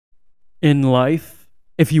In life,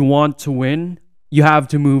 if you want to win, you have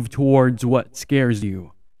to move towards what scares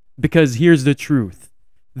you. Because here's the truth.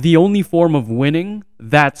 The only form of winning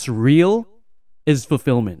that's real is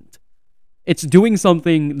fulfillment. It's doing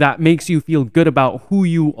something that makes you feel good about who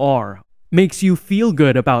you are, makes you feel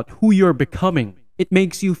good about who you're becoming. It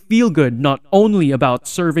makes you feel good not only about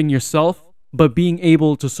serving yourself, but being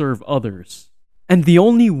able to serve others. And the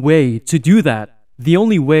only way to do that, the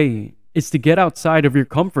only way is to get outside of your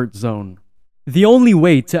comfort zone. The only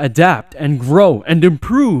way to adapt and grow and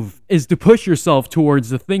improve is to push yourself towards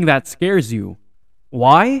the thing that scares you.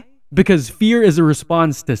 Why? Because fear is a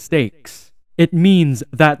response to stakes. It means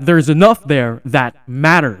that there's enough there that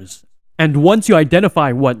matters. And once you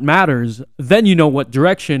identify what matters, then you know what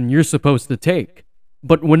direction you're supposed to take.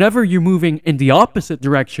 But whenever you're moving in the opposite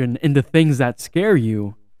direction in the things that scare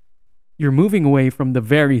you, you're moving away from the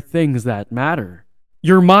very things that matter.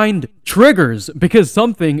 Your mind triggers because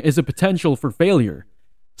something is a potential for failure.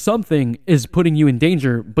 Something is putting you in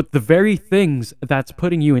danger, but the very things that's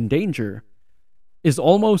putting you in danger is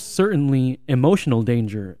almost certainly emotional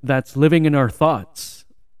danger that's living in our thoughts,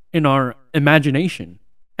 in our imagination.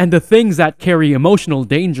 And the things that carry emotional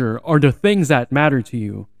danger are the things that matter to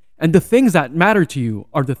you. And the things that matter to you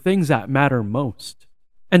are the things that matter most.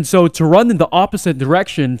 And so to run in the opposite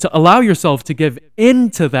direction, to allow yourself to give in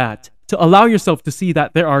to that, to allow yourself to see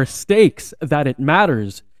that there are stakes, that it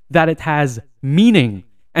matters, that it has meaning,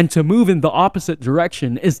 and to move in the opposite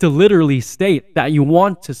direction is to literally state that you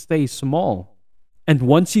want to stay small. And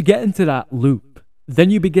once you get into that loop, then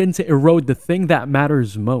you begin to erode the thing that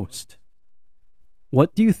matters most.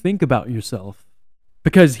 What do you think about yourself?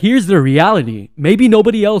 Because here's the reality. Maybe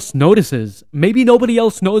nobody else notices. Maybe nobody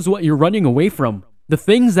else knows what you're running away from. The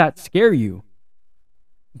things that scare you.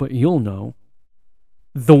 But you'll know.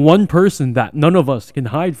 The one person that none of us can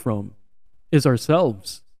hide from is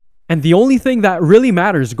ourselves. And the only thing that really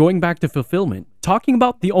matters, going back to fulfillment, talking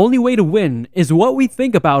about the only way to win is what we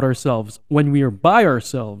think about ourselves when we are by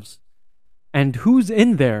ourselves. And who's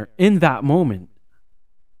in there in that moment?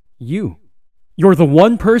 You. You're the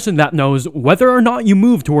one person that knows whether or not you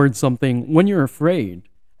move towards something when you're afraid.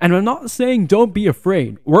 And I'm not saying don't be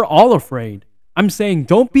afraid. We're all afraid. I'm saying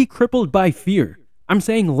don't be crippled by fear. I'm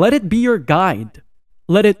saying let it be your guide.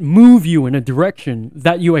 Let it move you in a direction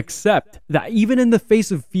that you accept, that even in the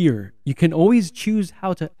face of fear, you can always choose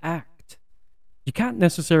how to act. You can't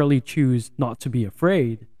necessarily choose not to be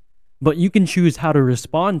afraid, but you can choose how to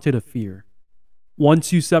respond to the fear.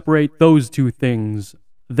 Once you separate those two things,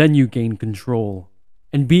 then you gain control.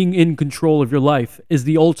 And being in control of your life is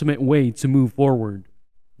the ultimate way to move forward.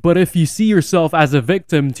 But if you see yourself as a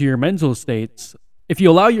victim to your mental states, if you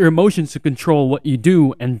allow your emotions to control what you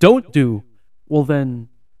do and don't do, well then,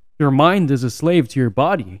 your mind is a slave to your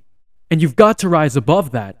body. And you've got to rise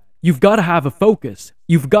above that. You've got to have a focus.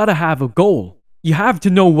 You've got to have a goal. You have to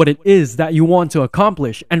know what it is that you want to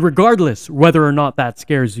accomplish, and regardless whether or not that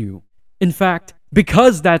scares you. In fact,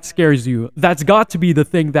 because that scares you, that's got to be the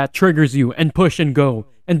thing that triggers you and push and go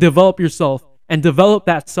and develop yourself and develop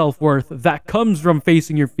that self-worth that comes from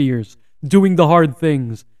facing your fears, doing the hard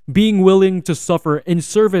things, being willing to suffer in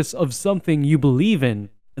service of something you believe in.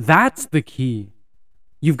 That's the key.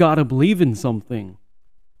 You've got to believe in something.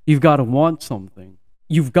 You've got to want something.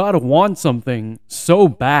 You've got to want something so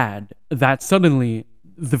bad that suddenly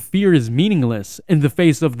the fear is meaningless in the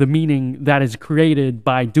face of the meaning that is created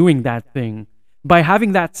by doing that thing, by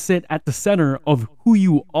having that sit at the center of who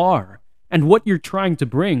you are and what you're trying to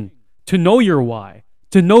bring, to know your why,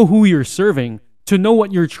 to know who you're serving, to know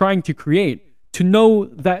what you're trying to create, to know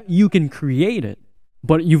that you can create it.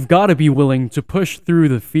 But you've got to be willing to push through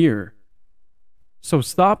the fear. So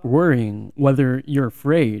stop worrying whether you're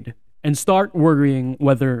afraid and start worrying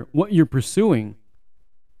whether what you're pursuing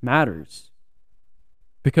matters.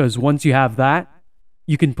 Because once you have that,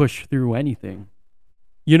 you can push through anything.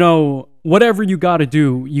 You know, whatever you got to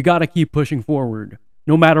do, you got to keep pushing forward.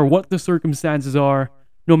 No matter what the circumstances are,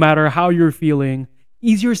 no matter how you're feeling,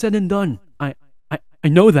 easier said than done. I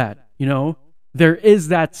know that, you know. There is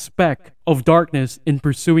that speck of darkness in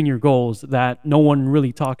pursuing your goals that no one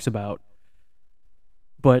really talks about.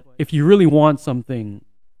 But if you really want something,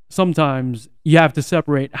 sometimes you have to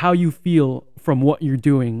separate how you feel from what you're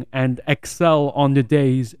doing and excel on the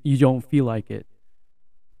days you don't feel like it.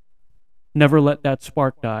 Never let that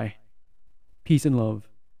spark die. Peace and love.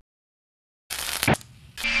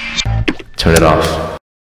 Turn it off.